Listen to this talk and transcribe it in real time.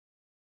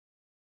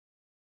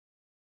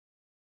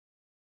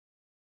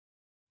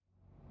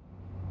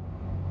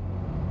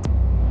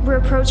We're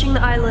approaching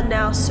the island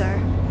now,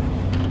 sir.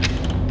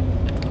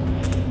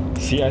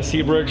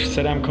 CIC bridge,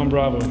 set Amcon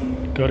Bravo.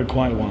 Go to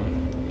Quiet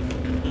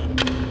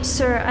One.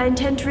 Sir, I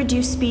intend to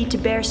reduce speed to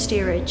bare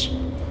steerage.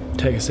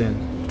 Take us in.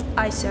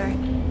 Aye, sir.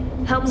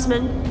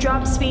 Helmsman,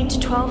 drop speed to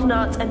 12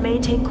 knots and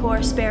maintain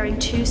course bearing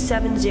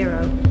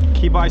 270.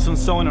 Keep eyes on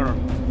sonar.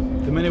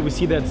 The minute we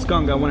see that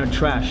skunk, I want it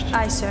trashed.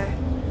 Aye, sir.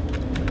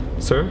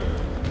 Sir,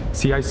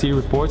 CIC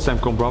reports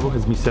Amcon Bravo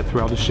has been set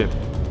throughout the ship.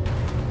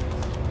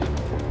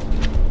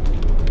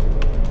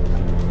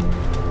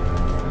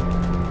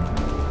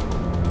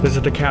 This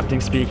is the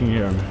captain speaking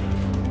here.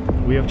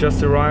 We have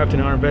just arrived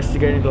and are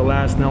investigating the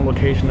last known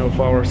location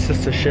of our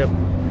sister ship,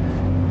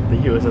 the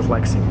USS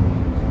Lexington.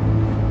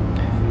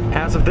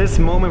 As of this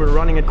moment, we're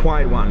running at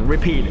Quiet One.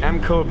 Repeat,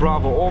 MCO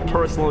Bravo, all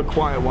personnel at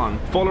Quiet One.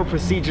 Follow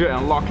procedure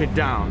and lock it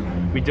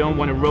down. We don't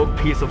want a rogue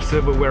piece of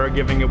silverware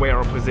giving away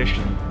our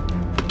position.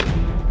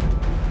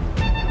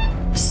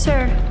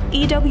 Sir,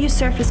 EW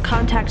surface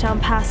contact on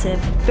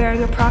passive,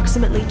 bearing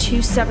approximately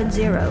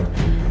 270.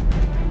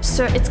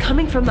 Sir, it's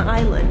coming from the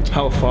island.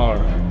 How far?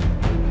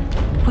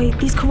 Wait,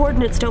 these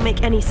coordinates don't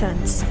make any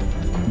sense.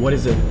 What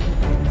is it?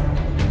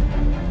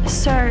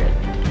 Sir,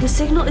 the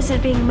signal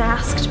isn't being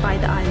masked by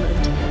the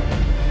island.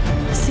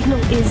 The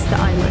signal is the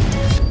island.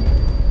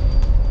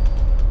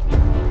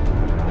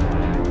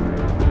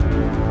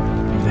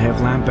 If they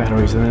have lamp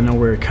batteries, then they know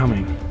we're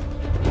coming.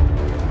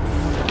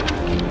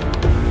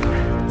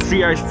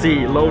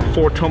 CIC, load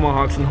 4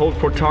 Tomahawks and hold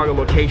for target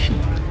location.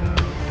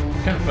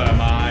 Confirm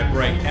I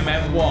break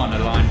MM1,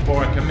 align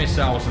Borica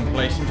missiles and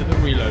place into the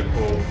reload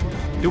pool.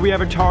 Do we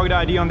have a target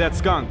ID on that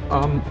skunk?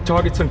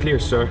 Target's unclear,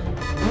 sir.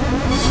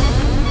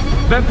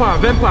 Vampire!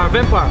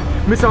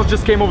 Missiles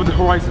just came over the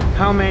horizon.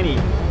 How many?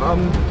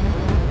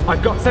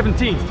 I've got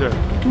 17, sir.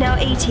 Now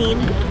 18,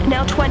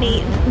 now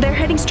 20. They're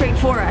heading straight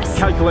for us.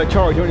 Calculate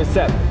target to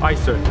intercept. Aye,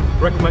 sir.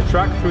 Recommend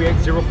track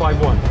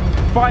 38051.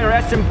 Fire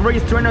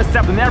SM3s to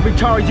intercept on every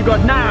target you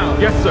got now!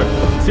 Yes, sir.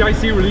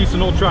 CIC release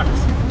on all tracks.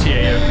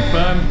 TAO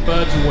confirmed,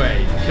 birds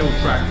away. Kill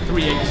track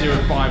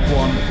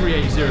 38051,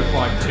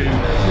 38052,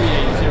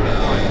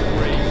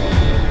 38053.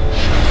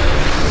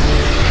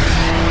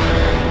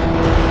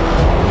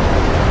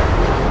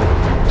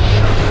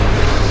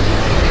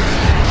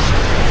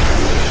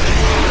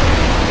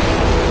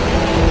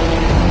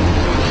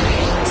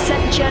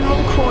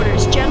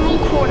 General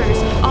quarters.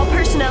 All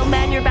personnel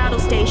man your battle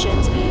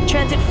stations.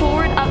 Transit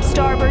forward, up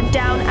starboard,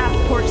 down aft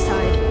port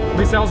side.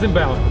 Missiles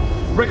inbound.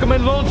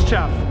 Recommend launch,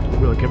 chap.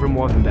 We'll give her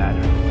more than that.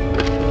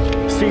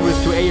 Seawers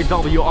to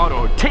AW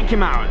Auto. Take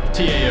him out.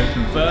 TAO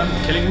confirmed,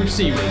 killing with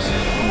Seawers.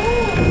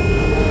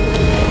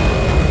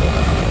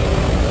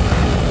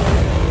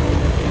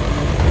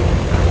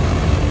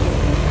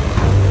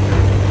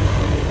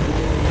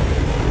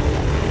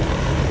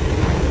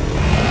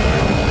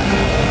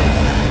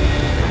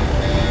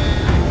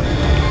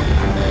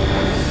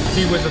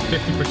 Seaways at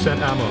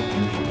 50% ammo.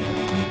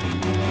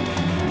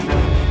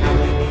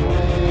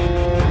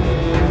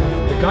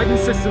 The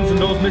guidance systems in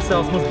those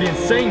missiles must be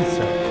insane,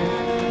 sir.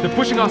 They're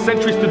pushing our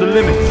sentries to the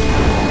limits.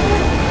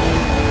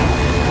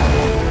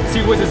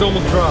 Seaways is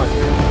almost dry.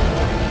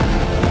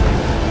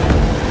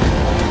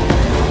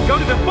 Go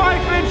to the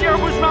 5-inch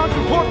airbush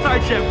mountain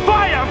portside ship.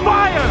 Fire!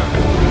 Fire!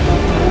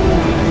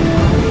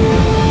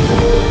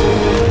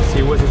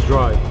 Seaways is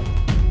dry.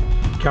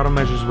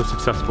 Countermeasures were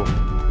successful.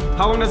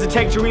 How long does it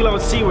take to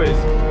reload Seaways?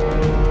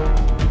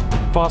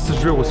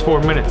 Fastest drill was 4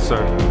 minutes,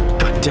 sir.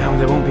 God damn,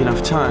 there won't be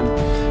enough time.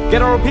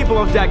 Get our people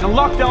off deck and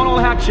lock down all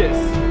hatches.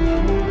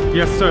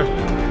 Yes, sir.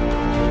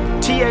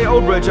 TAO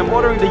Bridge, I'm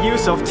ordering the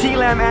use of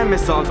TLAM and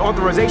missiles.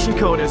 Authorization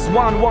code is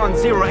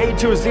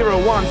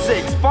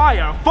 110820016.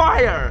 Fire!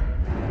 Fire!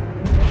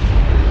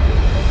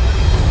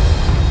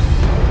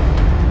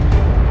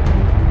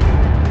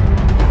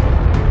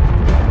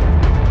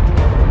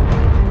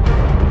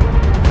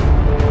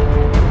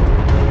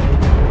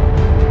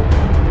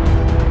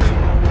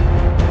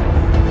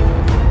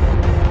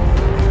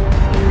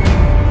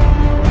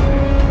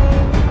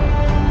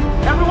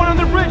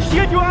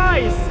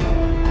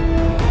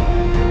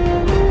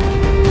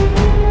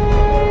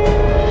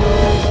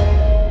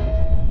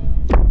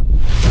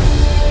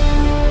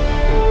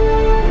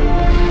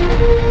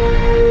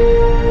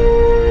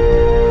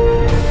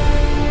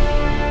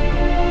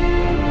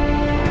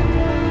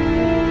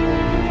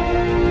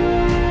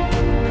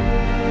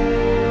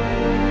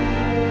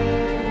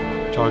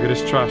 Target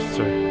is trashed,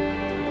 sir.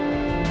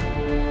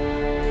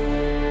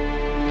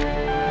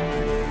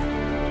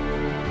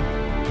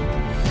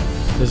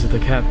 This is the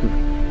captain.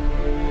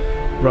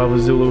 Bravo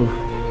Zulu,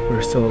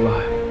 we're still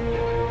alive.